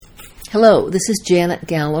Hello, this is Janet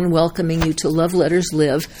Gallen welcoming you to Love Letters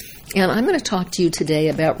Live, and I'm going to talk to you today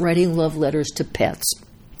about writing love letters to pets.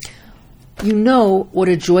 You know what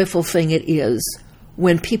a joyful thing it is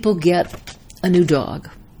when people get a new dog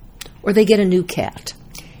or they get a new cat.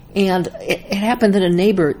 And it happened that a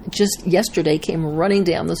neighbor just yesterday came running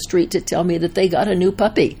down the street to tell me that they got a new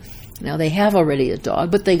puppy. Now, they have already a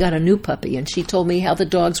dog, but they got a new puppy, and she told me how the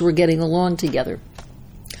dogs were getting along together.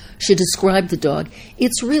 She described the dog.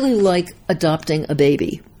 It's really like adopting a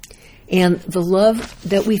baby. And the love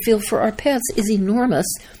that we feel for our pets is enormous.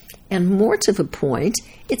 And more to the point,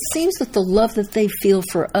 it seems that the love that they feel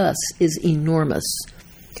for us is enormous.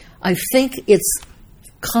 I think it's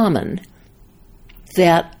common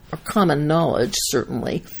knowledge,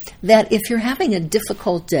 certainly, that if you're having a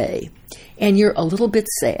difficult day and you're a little bit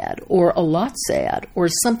sad or a lot sad or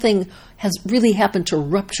something has really happened to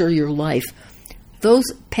rupture your life, those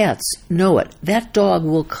pets know it. That dog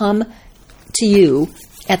will come to you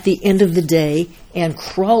at the end of the day and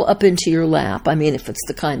crawl up into your lap, I mean, if it's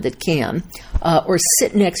the kind that can, or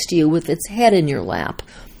sit next to you with its head in your lap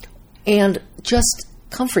and just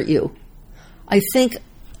comfort you. I think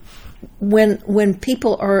when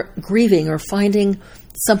people are grieving or finding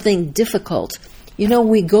something difficult,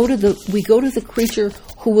 we go to the creature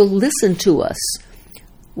who will listen to us.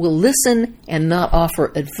 Will listen and not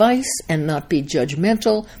offer advice and not be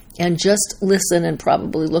judgmental and just listen and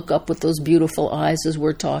probably look up with those beautiful eyes as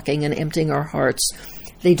we're talking and emptying our hearts.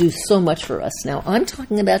 They do so much for us. Now, I'm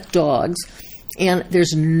talking about dogs, and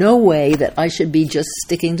there's no way that I should be just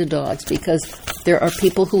sticking to dogs because there are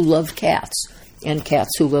people who love cats and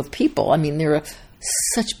cats who love people. I mean, there are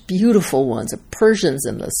such beautiful ones, the Persians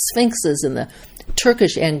and the Sphinxes and the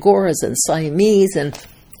Turkish Angoras and Siamese, and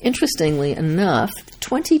interestingly enough,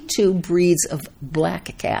 22 breeds of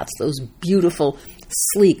black cats, those beautiful,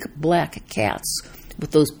 sleek black cats with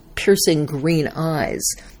those piercing green eyes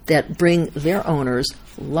that bring their owners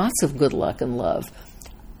lots of good luck and love.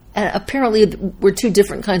 And apparently we're two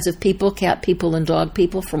different kinds of people, cat people and dog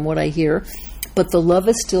people, from what I hear, but the love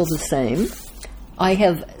is still the same.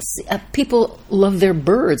 People love their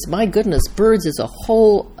birds. My goodness, birds is a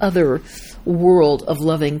whole other world of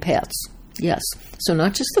loving pets. Yes, so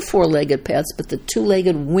not just the four-legged pets, but the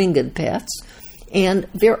two-legged winged pets. And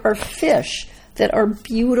there are fish that are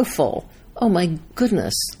beautiful. Oh my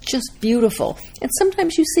goodness, just beautiful. And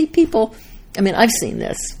sometimes you see people, I've seen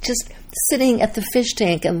this, just sitting at the fish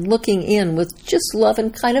tank and looking in with just love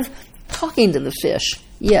and kind of talking to the fish.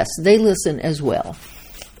 Yes, they listen as well.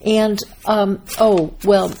 And, so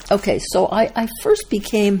I first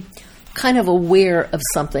became kind of aware of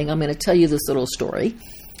something. I'm going to tell you this little story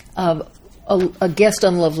of a guest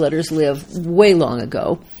on Love Letters Live way long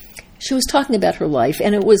ago. She was talking about her life,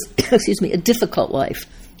 and it was, a difficult life.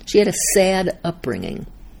 She had a sad upbringing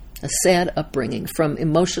from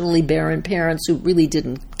emotionally barren parents who really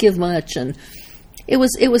didn't give much, and it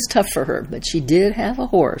was tough for her, but she did have a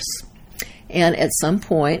horse. And at some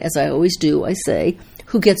point, as I always do, I say,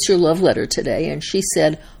 "Who gets your love letter today?" And she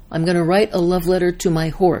said, "I'm going to write a love letter to my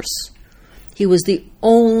horse. He was the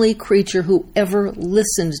only creature who ever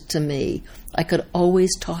listened to me. I could always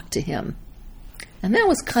talk to him." And that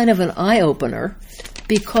was kind of an eye-opener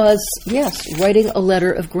because, yes, writing a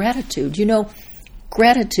letter of gratitude.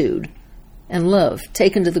 Gratitude and love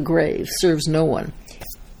taken to the grave serves no one.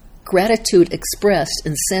 Gratitude expressed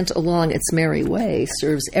and sent along its merry way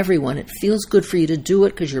serves everyone. It feels good for you to do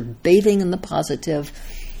it because you're bathing in the positive.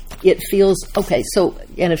 It feels,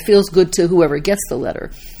 and it feels good to whoever gets the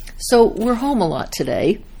letter. So we're home a lot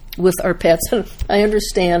today with our pets. I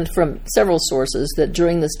understand from several sources that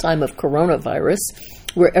during this time of coronavirus,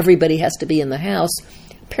 where everybody has to be in the house,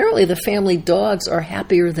 apparently the family dogs are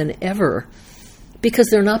happier than ever because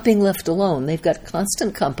they're not being left alone. They've got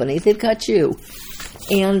constant company. They've got you.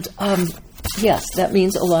 And, yes, that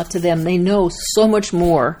means a lot to them. They know so much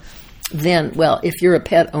more than, if you're a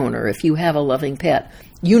pet owner, if you have a loving pet,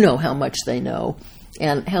 you know how much they know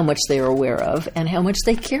and how much they are aware of and how much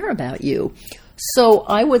they care about you. So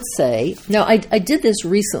I would say, now I did this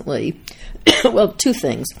recently. Well, two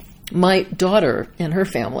things. My daughter and her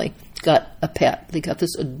family got a pet. They got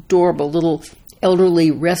this adorable little elderly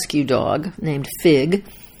rescue dog named Fig.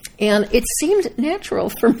 And it seemed natural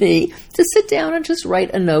for me to sit down and just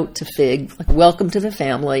write a note to Fig, like, "Welcome to the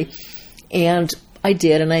family." And I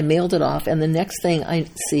did, and I mailed it off. And the next thing I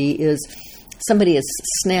see is somebody has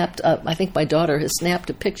snapped up, I think my daughter has snapped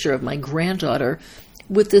a picture of my granddaughter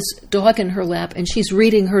with this dog in her lap, and she's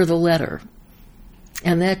reading her the letter.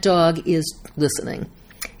 And that dog is listening.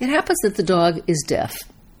 It happens that the dog is deaf,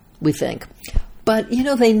 we think. But,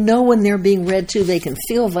 they know when they're being read to. They can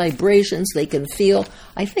feel vibrations. I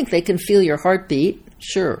think they can feel your heartbeat.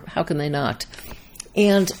 Sure, how can they not?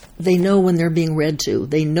 And they know when they're being read to.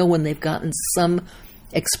 They know when they've gotten some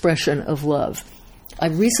expression of love. I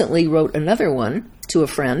recently wrote another one to a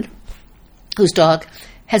friend whose dog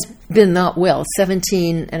has been not well,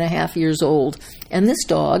 17 and a half years old. And this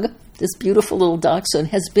dog, this beautiful little dachshund,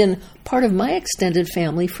 has been part of my extended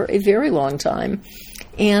family for a very long time.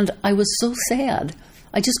 And I was so sad.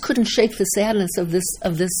 I just couldn't shake the sadness of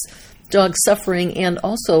this dog suffering, and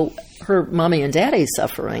also her mommy and daddy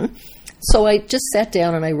suffering. So I just sat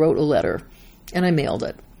down and I wrote a letter, and I mailed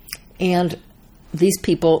it. And these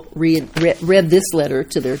people read this letter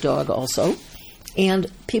to their dog also.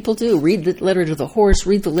 And people do read the letter to the horse,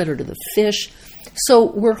 read the letter to the fish. So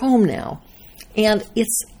we're home now. And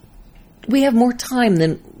we have more time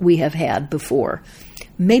than we have had before.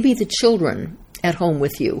 Maybe the children at home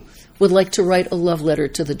with you would like to write a love letter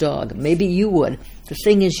to the dog. Maybe you would. The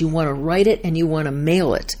thing is, you want to write it and you want to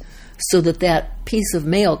mail it so that piece of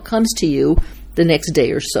mail comes to you the next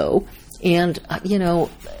day or so. And,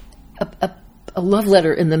 a love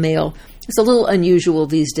letter in the mail is a little unusual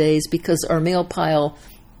these days because our mail pile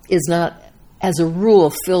is not, as a rule,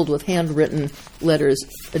 filled with handwritten letters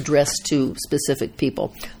addressed to specific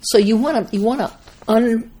people. So you want to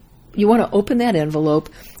open that envelope.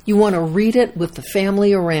 You want to read it with the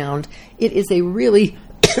family around. It is a really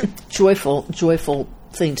joyful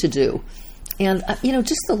thing to do. And,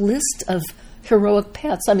 just the list of heroic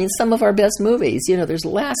pets. I mean, some of our best movies, there's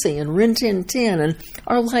Lassie and Rin Tin Tin, and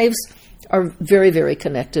our lives are very, very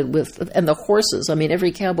connected with, and the horses. I mean,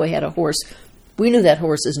 every cowboy had a horse. We knew that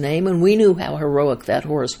horse's name, and we knew how heroic that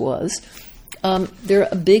horse was. They're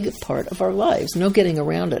a big part of our lives. No getting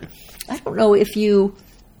around it. I don't know if you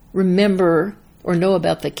remember or know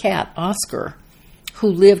about the cat, Oscar, who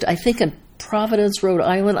lived, I think, in Providence, Rhode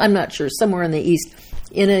Island. I'm not sure, somewhere in the east,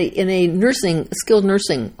 in a skilled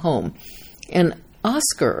nursing home. And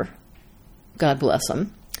Oscar, God bless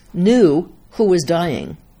him, knew who was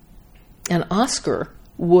dying. And Oscar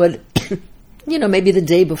would, maybe the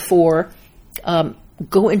day before,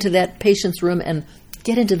 go into that patient's room and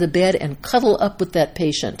get into the bed and cuddle up with that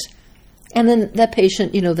patient. And then that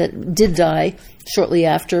patient, that did die shortly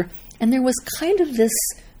after. And there was kind of this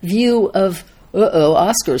view of,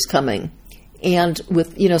 Oscar's coming, and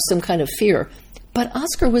with, some kind of fear. But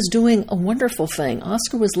Oscar was doing a wonderful thing.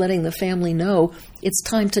 Oscar was letting the family know it's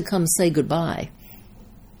time to come say goodbye.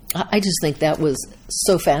 I just think that was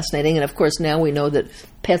so fascinating. And, of course, now we know that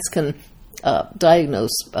pets can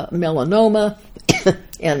diagnose melanoma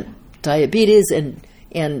and diabetes,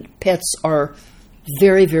 and pets are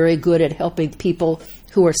very, very good at helping people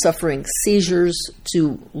who are suffering seizures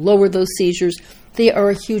to lower those seizures. They are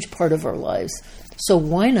a huge part of our lives. So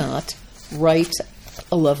why not write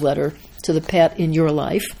a love letter to the pet in your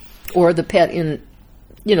life, or the pet in,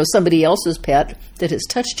 somebody else's pet that has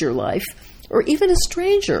touched your life, or even a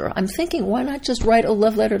stranger? I'm thinking, why not just write a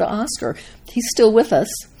love letter to Oscar? He's still with us.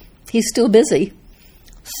 He's still busy.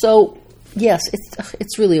 So, yes,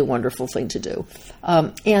 it's really a wonderful thing to do.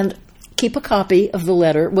 And keep a copy of the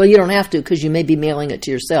letter. Well, you don't have to, because you may be mailing it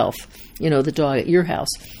to yourself, the dog at your house.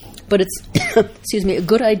 But it's, a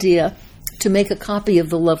good idea to make a copy of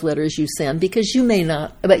the love letters you send, because you may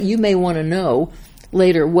want to know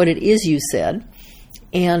later what it is you said.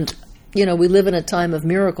 And, we live in a time of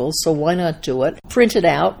miracles, so why not do it? Print it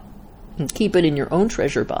out and keep it in your own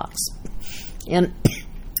treasure box. And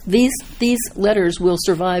these letters will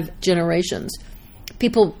survive generations.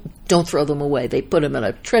 People don't throw them away. They put them in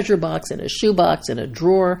a treasure box, in a shoebox, in a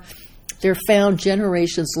drawer. They're found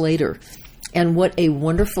generations later. And what a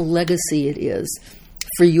wonderful legacy it is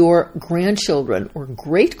for your grandchildren or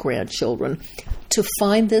great-grandchildren to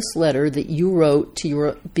find this letter that you wrote to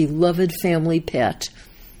your beloved family pet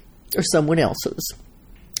or someone else's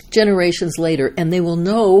generations later, and they will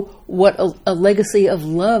know what a legacy of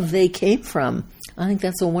love they came from. I think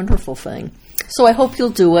that's a wonderful thing. So I hope you'll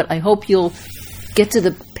do it. I hope you'll get to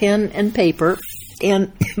the pen and paper.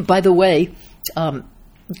 And by the way,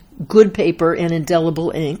 good paper and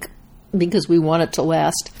indelible ink, because we want it to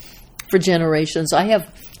last for generations. I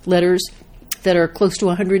have letters that are close to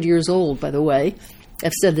 100 years old, by the way.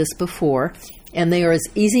 I've said this before. And they are as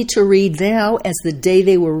easy to read now as the day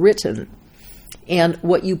they were written. And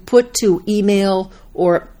what you put to email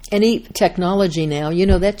or any technology now,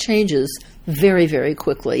 that changes very, very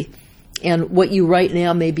quickly. And what you write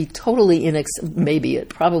now may be maybe it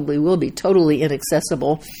probably will be totally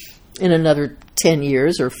inaccessible in another 10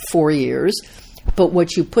 years or 4 years. But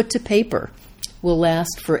what you put to paper will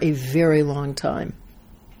last for a very long time.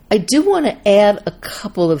 I do want to add a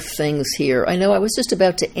couple of things here. I know I was just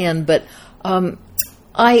about to end, but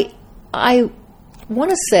I want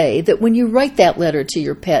to say that when you write that letter to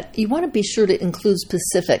your pet, you want to be sure to include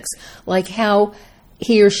specifics, like how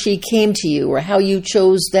he or she came to you or how you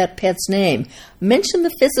chose that pet's name. Mention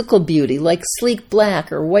the physical beauty, like sleek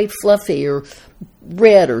black or white fluffy or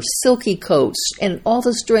red or silky coats, and all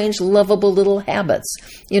the strange, lovable little habits.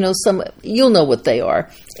 You'll know what they are.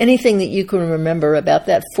 Anything that you can remember about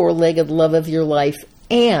that four-legged love of your life.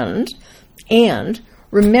 And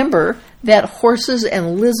remember that horses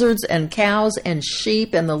and lizards and cows and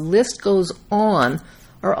sheep, and the list goes on,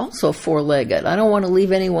 are also four-legged. I don't want to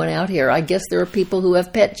leave anyone out here. I guess there are people who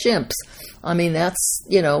have pet chimps. I mean, that's,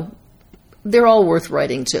 they're all worth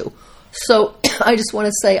writing to. So I just want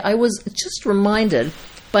to say I was just reminded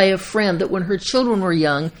by a friend that when her children were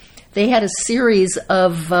young, they had a series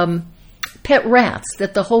of pet rats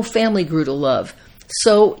that the whole family grew to love.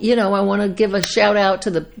 So, I want to give a shout out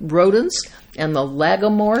to the rodents and the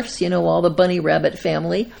lagomorphs, all the bunny rabbit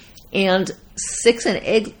family, and 6 and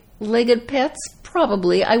 8-legged pets.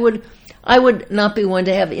 Probably, I would not be one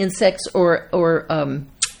to have insects or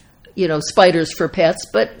spiders for pets,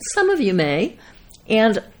 but some of you may.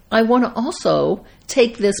 And I want to also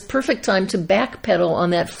take this perfect time to backpedal on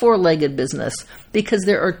that 4-legged business, because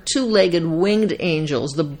there are 2-legged winged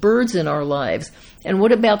angels, the birds in our lives. And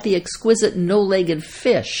what about the exquisite no-legged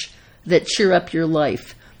fish that cheer up your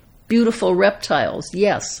life? Beautiful reptiles,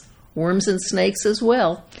 yes. Worms and snakes as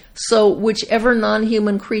well. So whichever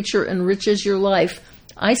non-human creature enriches your life,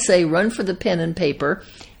 I say run for the pen and paper,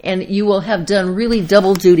 and you will have done really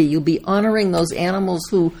double duty. You'll be honoring those animals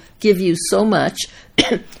who give you so much,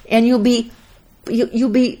 and you'll be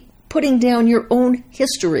putting down your own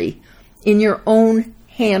history in your own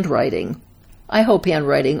handwriting. I hope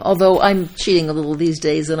handwriting, although I'm cheating a little these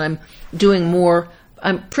days, and I'm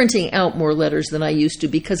printing out more letters than I used to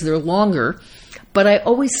because they're longer. But I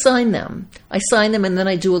always sign them. I sign them, and then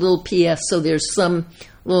I do a little PS, so there's some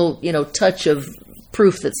little, touch of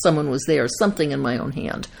proof that someone was there, something in my own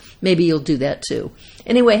hand. Maybe you'll do that too.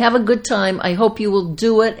 Anyway, have a good time. I hope you will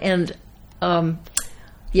do it, and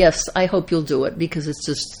yes, I hope you'll do it, because it's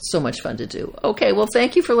just so much fun to do. Okay, well,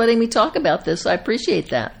 thank you for letting me talk about this. I appreciate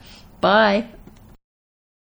that. Bye.